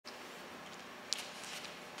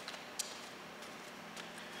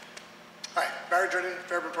Drennan,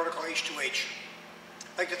 Fairbairn Protocol H2H.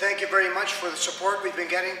 I'd like to thank you very much for the support we've been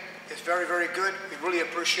getting. It's very, very good. We really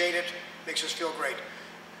appreciate it. Makes us feel great.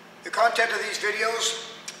 The content of these videos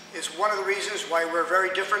is one of the reasons why we're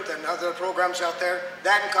very different than other programs out there.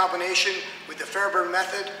 That in combination with the Fairbairn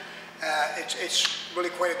method, it's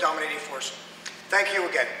really quite a dominating force. Thank you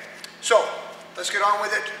again. So, let's get on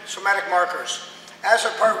with it. Somatic markers. As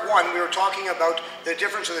of part one, we were talking about the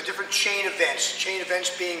difference of the different chain events. Chain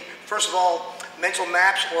events being, first of all, mental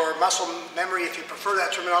maps or muscle memory, if you prefer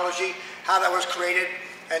that terminology, how that was created.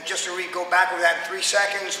 And just to go back over that in 3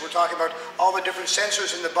 seconds, we're talking about all the different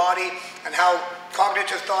sensors in the body and how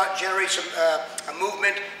cognitive thought generates a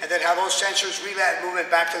movement, and then how those sensors relay that movement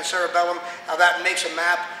back to the cerebellum, how that makes a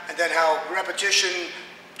map, and then how repetition,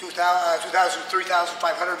 2,000,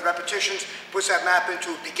 3,500 repetitions, puts that map into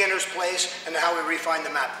beginner's place, and how we refine the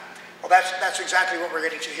map. Well, that's exactly what we're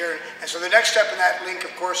getting to here. And so the next step in that link,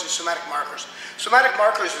 of course, is somatic markers. Somatic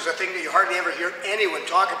markers is a thing that you hardly ever hear anyone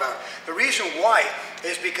talk about. The reason why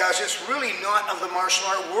is because it's really not of the martial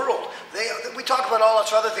art world. We talk about all lots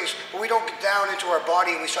of other things, but we don't get down into our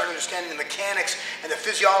body and we start understanding the mechanics and the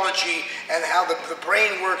physiology and how the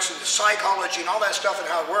brain works and the psychology and all that stuff and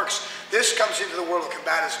how it works. This comes into the world of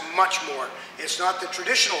combatives much more. It's not the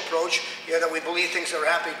traditional approach, that we believe things that were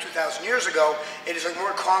happening 2,000 years ago. It is a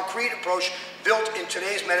more concrete approach built in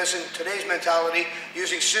today's medicine, today's mentality,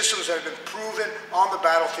 using systems that have been proven on the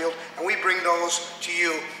battlefield, and we bring those to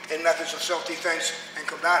you in methods of self-defense and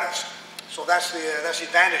combatives. So that's the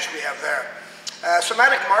advantage we have there.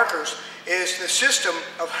 Somatic markers is the system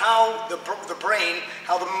of how the brain,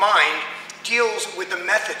 how the mind deals with the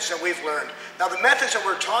methods that we've learned. Now, the methods that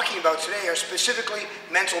we're talking about today are specifically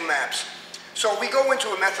mental maps. So we go into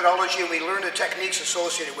a methodology and we learn the techniques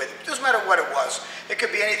associated with it. It doesn't matter what it was. It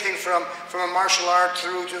could be anything from a martial art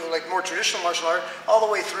through to like more traditional martial art, all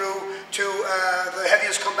the way through to the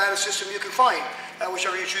heaviest combative system you can find,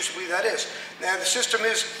 whichever you choose to believe that is. Now the system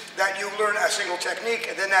is that you learn a single technique,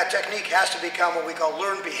 and then that technique has to become what we call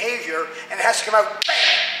learned behavior, and it has to come out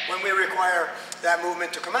bang, when we require that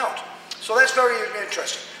movement to come out. So that's very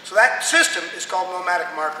interesting. So that system is called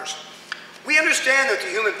somatic markers. We understand that the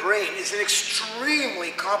human brain is an extremely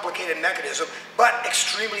complicated mechanism, but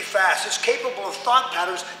extremely fast. It's capable of thought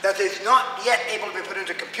patterns that they've not yet able to be put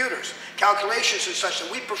into computers. Calculations and such that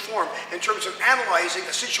we perform in terms of analyzing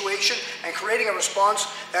a situation and creating a response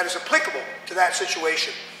that is applicable to that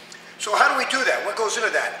situation. So how do we do that? What goes into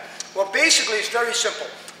that? Well, basically, it's very simple.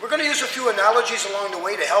 We're going to use a few analogies along the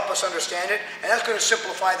way to help us understand it, and that's going to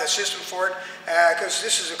simplify the system for it, because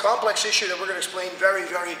this is a complex issue that we're going to explain very,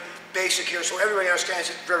 very basic here, so everybody understands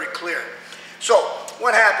it very clear. So,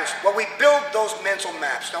 what happens? Well, we build those mental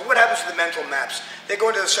maps. Now, what happens to the mental maps? They go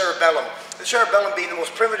into the cerebellum. The cerebellum being the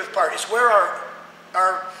most primitive part. It's where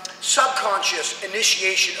our subconscious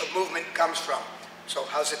initiation of movement comes from. So,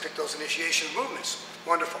 how does it pick those initiation of movements?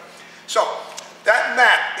 Wonderful. So, that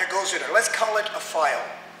map that goes in there, let's call it a file.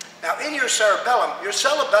 Now, in your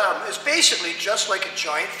cerebellum is basically just like a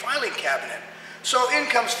giant filing cabinet. So, in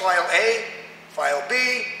comes file A, file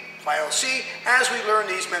B, file C, as we learn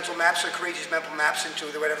these mental maps and create these mental maps into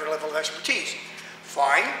whatever level of expertise.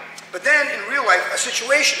 Fine, but then in real life, a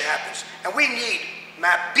situation happens, and we need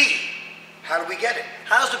map B. How do we get it?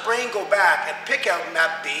 How does the brain go back and pick out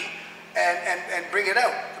map B and bring it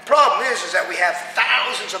out? The problem is that we have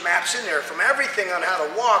thousands of maps in there, from everything on how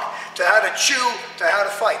to walk, to how to chew, to how to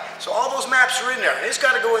fight. So all those maps are in there, and it's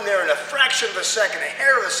got to go in there in a fraction of a second, a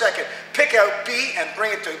hair of a second, pick out B and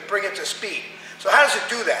bring it to speed. So how does it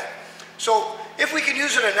do that? So if we can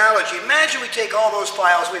use an analogy, imagine we take all those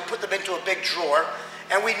files, we put them into a big drawer,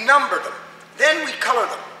 and we number them. Then we color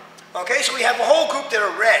them. Okay, so we have a whole group that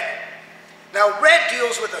are red. Now red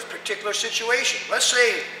deals with a particular situation. Let's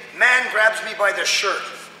say man grabs me by the shirt.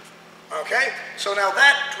 Okay, so now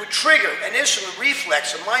that would trigger an instant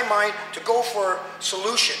reflex in my mind to go for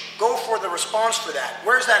solution, go for the response for that.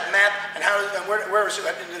 Where's that map, and where is it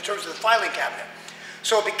in terms of the filing cabinet?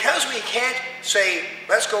 So because we can't say,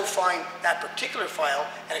 let's go find that particular file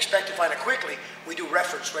and expect to find it quickly, we do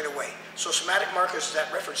reference right away. So somatic markers is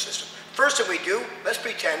that reference system. First thing we do, let's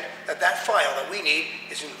pretend that that file that we need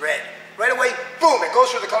is in red. Right away, boom, it goes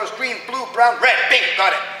through the colors green, blue, brown, red, bing,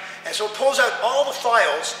 got it. And so it pulls out all the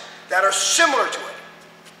files that are similar to it,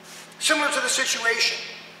 similar to the situation.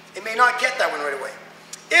 It may not get that one right away.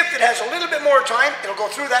 If it has a little bit more time, it'll go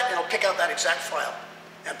through that and it'll pick out that exact file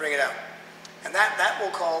and bring it out. And that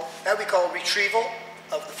we call retrieval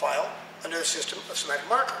of the file under the system of somatic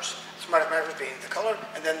markers. Somatic markers being the color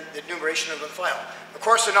and then the enumeration of the file. Of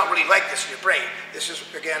course, they're not really like this in your brain. This is,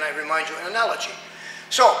 again, I remind you, an analogy.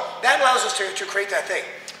 So that allows us to create that thing.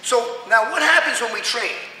 So now what happens when we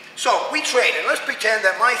train? So we train, and let's pretend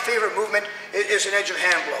that my favorite movement is an edge of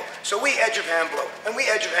hand blow. So we edge of hand blow, and we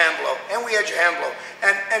edge of hand blow, and we edge of hand blow.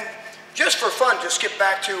 And just for fun, to skip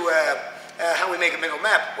back to how we make a mental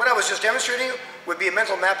map, what I was just demonstrating would be a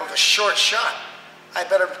mental map of a short shot. I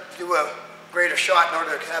better do a greater shot in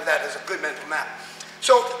order to have that as a good mental map.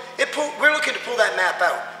 So we're looking to pull that map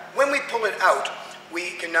out. When we pull it out,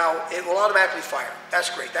 we can now, it will automatically fire. That's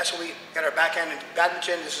great. That's how we get our backhand in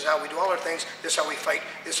badminton. This is how we do all our things. This is how we fight.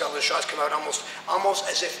 This is how the shots come out almost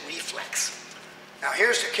as if reflex. Now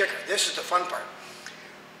here's the kicker. This is the fun part.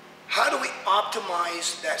 How do we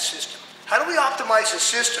optimize that system? How do we optimize the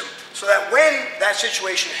system so that when that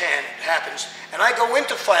situation happens and I go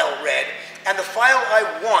into file red and the file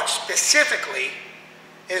I want specifically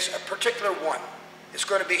is a particular one. It's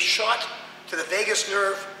going to be shot to the vagus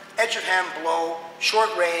nerve, edge of hand blow,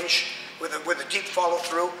 short range with a deep follow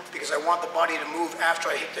through because I want the body to move after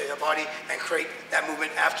I hit the body and create that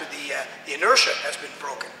movement after the inertia has been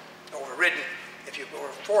broken, overridden, or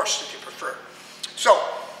forced if you prefer. So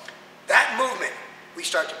that movement we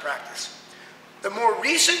start to practice. The more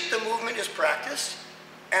recent the movement is practiced,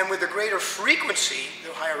 and with the greater frequency,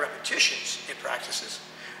 the higher repetitions it practices,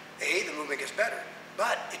 the movement gets better,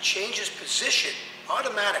 but it changes position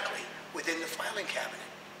automatically within the filing cabinet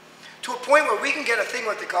to a point where we can get a thing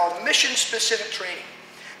what they call mission-specific training.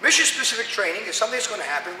 Mission-specific training is something that's going to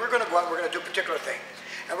happen. We're going to go out, we're going to do a particular thing,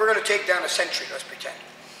 and we're going to take down a sentry, let's pretend.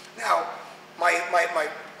 Now,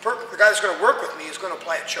 the guy that's going to work with me is going to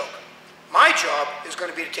apply a choke. My job is going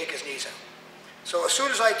to be to take his knees out. So as soon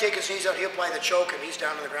as I take his knees out, he'll apply the choke and he's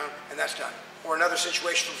down on the ground and that's done. Or another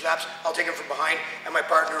situation from flaps, I'll take him from behind and my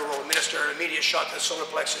partner will administer an immediate shot to the solar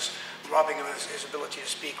plexus, robbing him of his ability to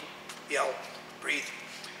speak, yell, breathe,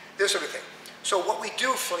 this sort of thing. So what we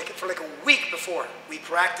do for like a week before, we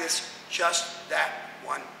practice just that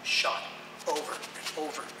one shot over and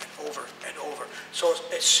over and over and over. So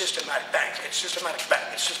it's systematic bang, it's systematic bang,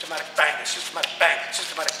 it's systematic bang, it's systematic bang, it's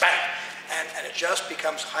systematic bang. And it just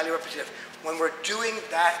becomes highly repetitive. When we're doing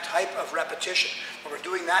that type of repetition, when we're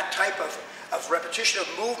doing that type of repetition of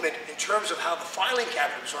movement in terms of how the filing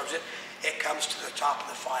cabinet absorbs it, it comes to the top of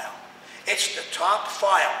the file. It's the top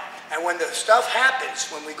file. And when the stuff happens,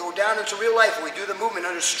 when we go down into real life, we do the movement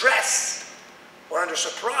under stress or under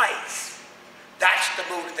surprise, that's the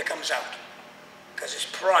movement that comes out because it's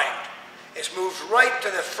primed. It's moved right to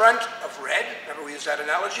the front of red. Remember we used that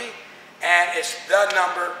analogy? And it's the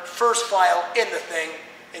number, first file in the thing,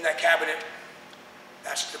 in that cabinet.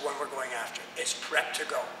 That's the one we're going after. It's prepped to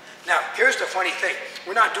go. Now, here's the funny thing.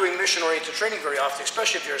 We're not doing mission-oriented training very often,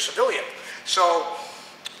 especially if you're a civilian. So,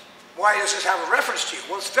 why does this have a reference to you?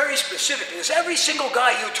 Well, it's very specific, because every single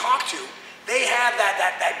guy you talk to, they have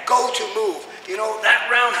that go-to move. You know, that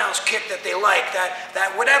roundhouse kick that they like,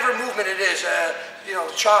 that whatever movement it is, you know,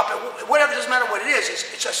 chop, whatever, it doesn't matter what it is,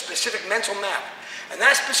 it's a specific mental map. And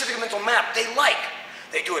that specific mental map, they like.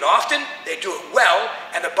 They do it often, they do it well,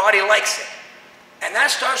 and the body likes it. And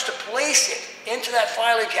that starts to place it into that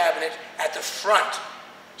filing cabinet at the front.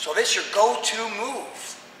 So this is your go-to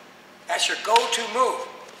move. That's your go-to move.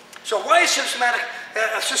 So why is systematic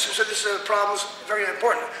systems of this problems very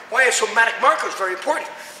important? Why is somatic markers very important?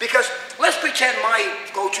 Because let's pretend my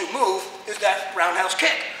go-to move is that roundhouse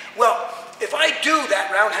kick. Well, if I do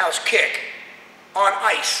that roundhouse kick on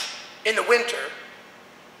ice in the winter,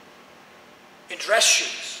 in dress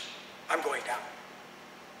shoes, I'm going down.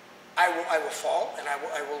 I will fall, and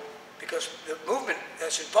I will, because the movement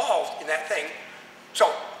that's involved in that thing, so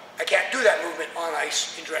I can't do that movement on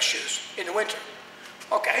ice in dress shoes in the winter.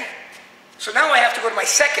 Okay, so now I have to go to my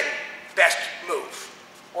second best move,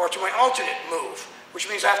 or to my alternate move, which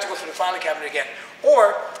means I have to go through the filing cabinet again.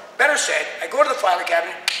 Or, better said, I go to the filing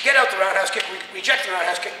cabinet, get out the roundhouse kick, reject the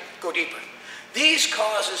roundhouse kick, go deeper. These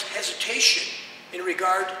causes hesitation in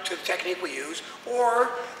regard to the technique we use, or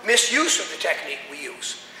misuse of the technique we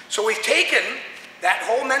use. So we've taken that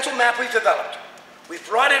whole mental map we've developed, we've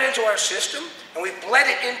brought it into our system, and we've bled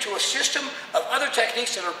it into a system of other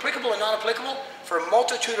techniques that are applicable and non-applicable for a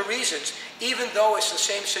multitude of reasons, even though it's the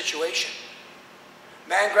same situation.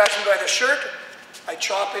 Man grabs me by the shirt, I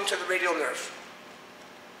chop into the radial nerve.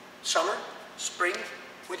 Summer, spring,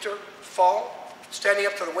 winter, fall, standing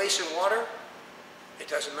up to the waist in water, it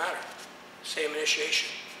doesn't matter. Same initiation.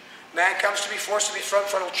 Man comes to be forced to be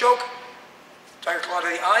frontal choke, tiger claw to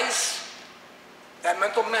the eyes. That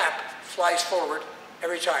mental map flies forward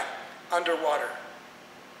every time. Underwater,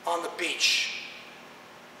 on the beach,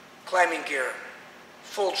 climbing gear,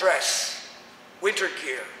 full dress, winter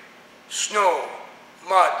gear, snow,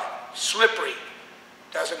 mud, slippery,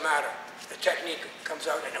 doesn't matter. The technique comes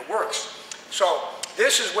out and it works. So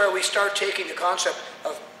this is where we start taking the concept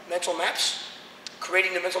of mental maps,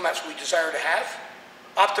 creating the mental maps we desire to have,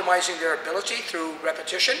 optimizing their ability through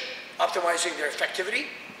repetition, optimizing their effectivity,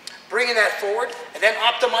 bringing that forward, and then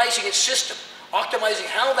optimizing its system, optimizing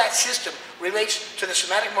how that system relates to the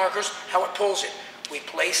somatic markers, how it pulls it. We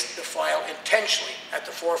place the file intentionally at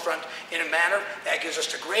the forefront in a manner that gives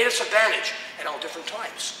us the greatest advantage at all different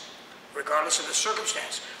times, regardless of the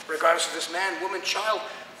circumstance, regardless of this man, woman, child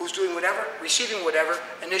who's doing whatever, receiving whatever,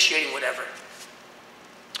 initiating whatever.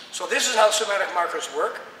 So this is how somatic markers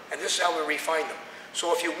work, and this is how we refine them.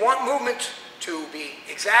 So if you want movement to be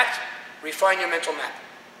exact, refine your mental map.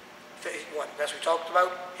 Phase 1, that's what we talked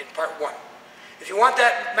about in part 1. If you want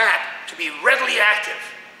that map to be readily active,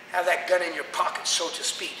 have that gun in your pocket, so to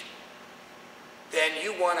speak, then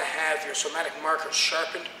you want to have your somatic markers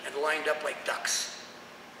sharpened and lined up like ducks.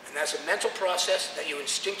 And that's a mental process that you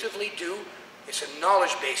instinctively do. It's a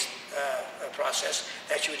knowledge-based process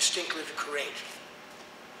that you instinctively create.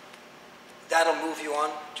 That'll move you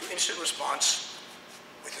on to instant response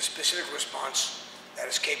with a specific response that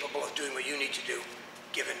is capable of doing what you need to do,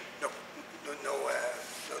 given no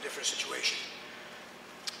different situation.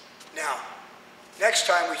 Now, next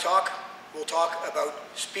time we'll talk about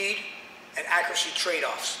speed and accuracy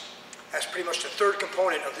trade-offs. That's pretty much the third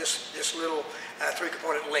component of this little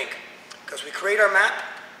three-component link. Because we create our map,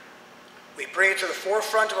 we bring it to the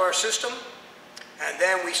forefront of our system, and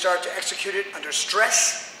then we start to execute it under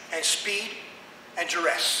stress and speed and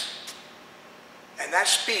duress. And that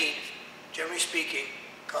speed, generally speaking,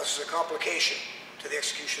 causes a complication to the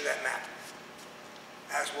execution of that map,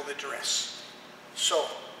 as will the duress. So,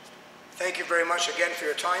 thank you very much again for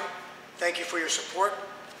your time. Thank you for your support.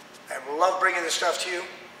 I love bringing this stuff to you.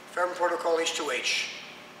 Fairbairn Protocol H2H.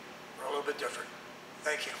 We're a little bit different.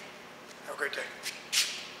 Thank you. Have a great day.